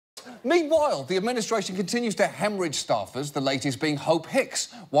Meanwhile, the administration continues to hemorrhage staffers, the latest being Hope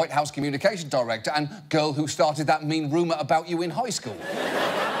Hicks, White House Communications Director and girl who started that mean rumour about you in high school.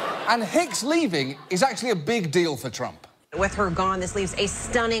 And Hicks leaving is actually a big deal for Trump. With her gone, this leaves a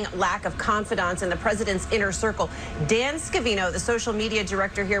stunning lack of confidence in the president's inner circle. Dan Scavino, the social media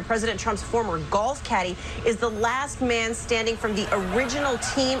director here, President Trump's former golf caddy, is the last man standing from the original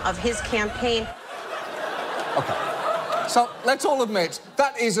team of his campaign. OK, so let's all admit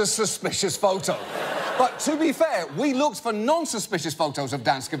that is a suspicious photo. But to be fair, we looked for non-suspicious photos of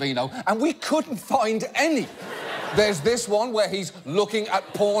Dan Scavino and we couldn't find any. There's this one where he's looking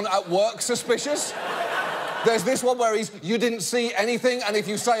at porn at work, suspicious. There's this one where he's, you didn't see anything, and if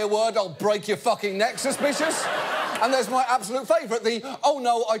you say a word, I'll break your fucking neck, suspicious. And there's my absolute favourite, the, oh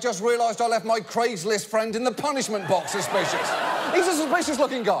no, I just realised I left my Craigslist friend in the punishment box, suspicious. He's a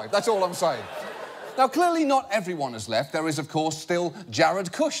suspicious-looking guy, that's all I'm saying. Now, clearly not everyone has left. There is, of course, still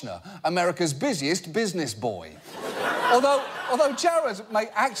Jared Kushner, America's busiest business boy. Although Jared may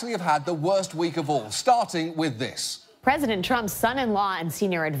actually have had the worst week of all, starting with this. President Trump's son-in-law and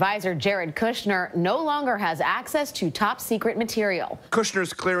senior advisor, Jared Kushner, no longer has access to top-secret material.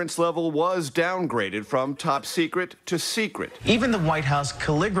 Kushner's clearance level was downgraded from top secret to secret. Even the White House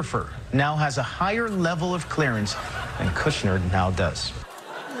calligrapher now has a higher level of clearance than Kushner now does.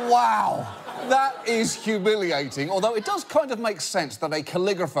 Wow. That is humiliating, although it does kind of make sense that a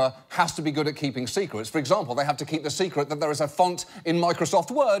calligrapher has to be good at keeping secrets. For example, they have to keep the secret that there is a font in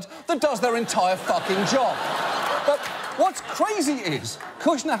Microsoft Word that does their entire fucking job. But what's crazy is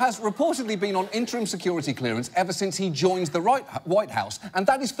Kushner has reportedly been on interim security clearance ever since he joined the White House, and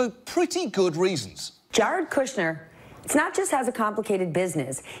that is for pretty good reasons. Jared Kushner, it's not just has a complicated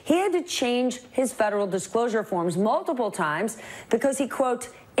business. He had to change his federal disclosure forms multiple times because he, quote,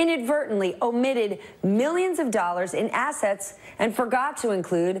 inadvertently omitted millions of dollars in assets and forgot to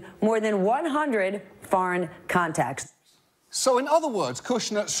include more than 100 foreign contacts. So, in other words,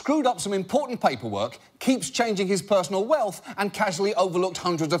 Kushner screwed up some important paperwork, keeps changing his personal wealth, and casually overlooked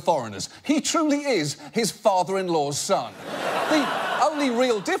hundreds of foreigners. He truly is his father-in-law's son. The only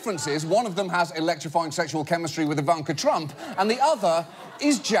real difference is one of them has electrifying sexual chemistry with Ivanka Trump, and the other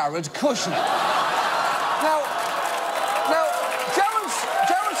is Jared Kushner. Now,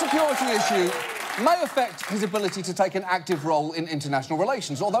 Jared's security issue may affect his ability to take an active role in international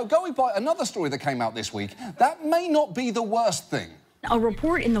relations, although going by another story that came out this week, that may not be the worst thing. A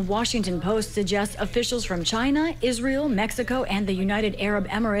report in the Washington Post suggests officials from China, Israel, Mexico, and the United Arab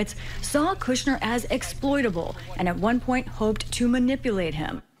Emirates saw Kushner as exploitable and at one point hoped to manipulate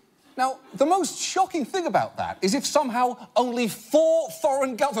him. Now, the most shocking thing about that is if somehow only 4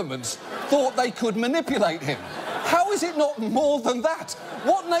 foreign governments thought they could manipulate him. How is it not more than that?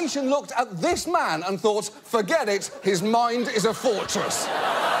 What nation looked at this man and thought, forget it, his mind is a fortress?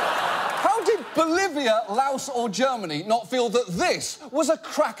 How did Bolivia, Laos or Germany not feel that this was a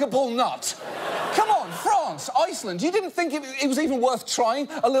crackable nut? Come on, France, Iceland, you didn't think it was even worth trying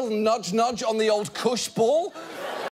a little nudge-nudge on the old Kush ball?